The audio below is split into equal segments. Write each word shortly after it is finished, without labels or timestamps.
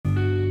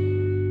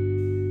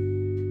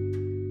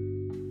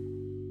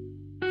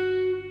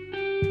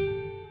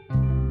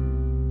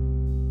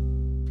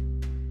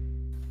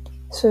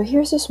So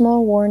here's a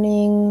small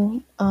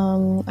warning.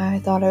 I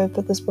thought I would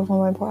put this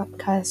before my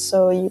podcast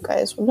so you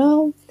guys would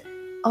know.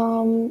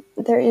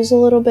 There is a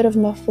little bit of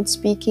muffled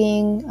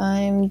speaking.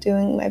 I'm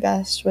doing my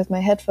best with my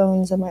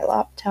headphones and my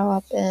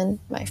laptop and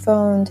my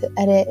phone to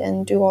edit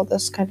and do all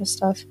this kind of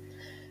stuff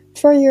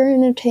for your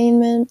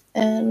entertainment,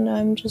 and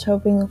I'm just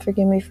hoping you'll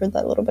forgive me for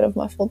that little bit of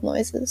muffled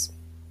noises.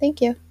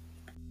 Thank you.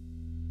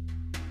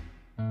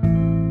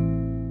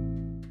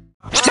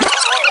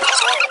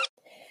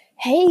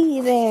 Hey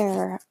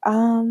there.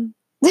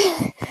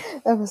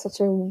 That was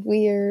such a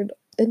weird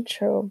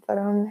intro, but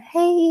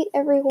hey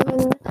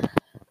everyone.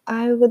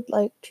 I would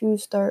like to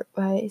start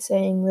by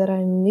saying that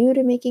I'm new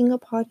to making a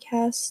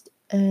podcast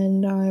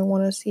and I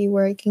want to see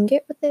where I can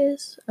get with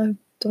this. I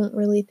don't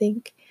really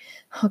think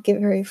I'll get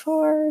very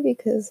far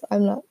because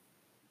I'm not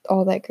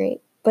all that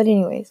great. But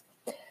anyways,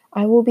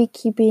 I will be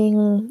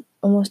keeping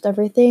almost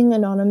everything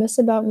anonymous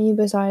about me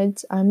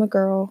besides I'm a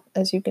girl,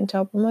 as you can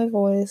tell by my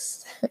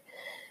voice.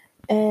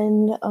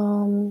 And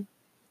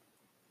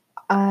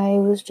I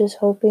was just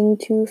hoping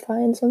to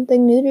find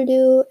something new to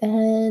do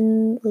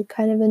and like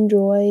kind of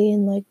enjoy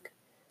and like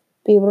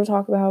be able to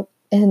talk about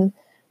and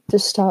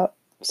just stop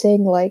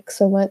saying like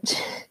so much.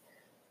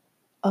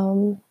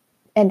 And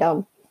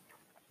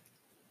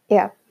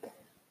yeah.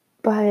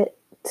 But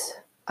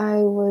I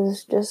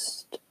was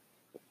just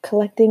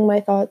collecting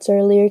my thoughts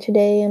earlier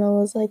today and I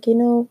was like,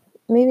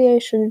 maybe I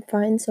should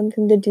find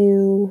something to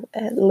do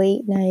at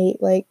late night,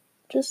 like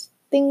just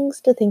things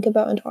to think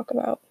about and talk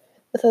about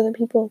with other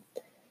people.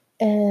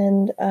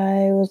 And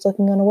I was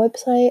looking on a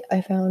website.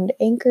 I found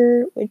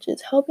Anchor, which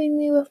is helping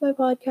me with my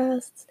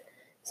podcasts.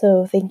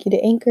 So thank you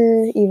to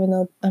Anchor, even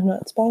though I'm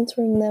not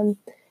sponsoring them.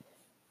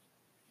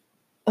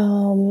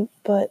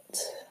 But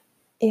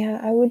yeah,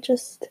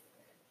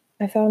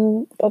 I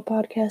found a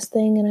podcast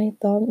thing and I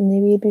thought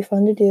maybe it'd be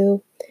fun to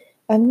do.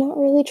 I'm not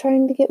really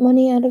trying to get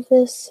money out of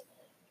this,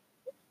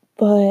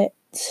 but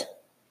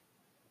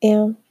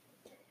yeah.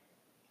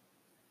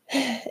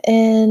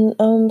 And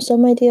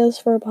some ideas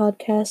for a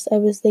podcast, I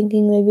was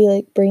thinking maybe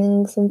like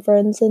bringing some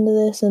friends into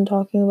this and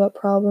talking about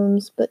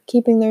problems, but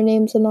keeping their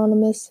names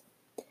anonymous.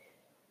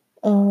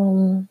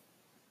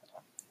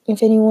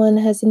 If anyone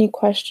has any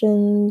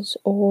questions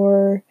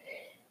or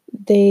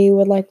they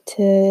would like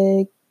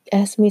to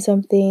ask me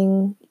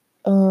something,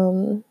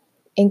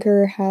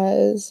 Anchor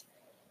has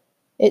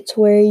it's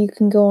where you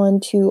can go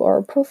onto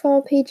our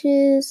profile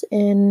pages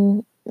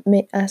and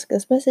ask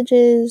us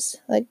messages,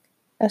 like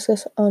ask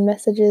us on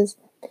messages,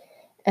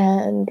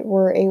 and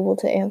we're able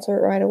to answer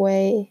it right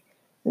away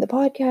in the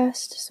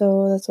podcast.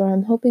 So that's what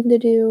I'm hoping to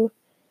do.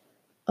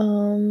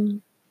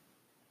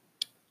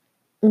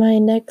 My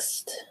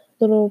next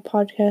little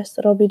podcast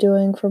that I'll be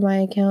doing for my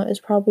account is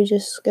probably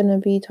just gonna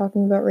be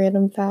talking about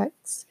random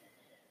facts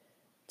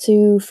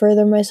to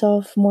further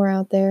myself more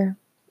out there.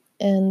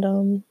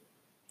 And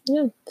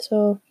yeah,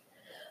 so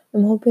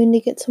I'm hoping to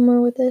get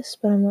somewhere with this,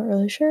 but I'm not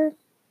really sure.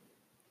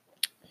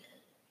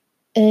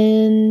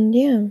 And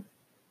yeah.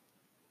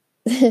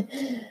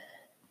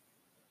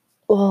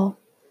 Well,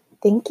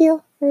 thank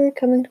you for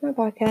coming to my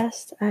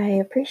podcast. I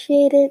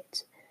appreciate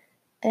it,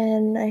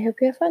 and I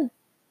hope you have fun.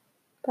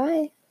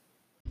 Bye.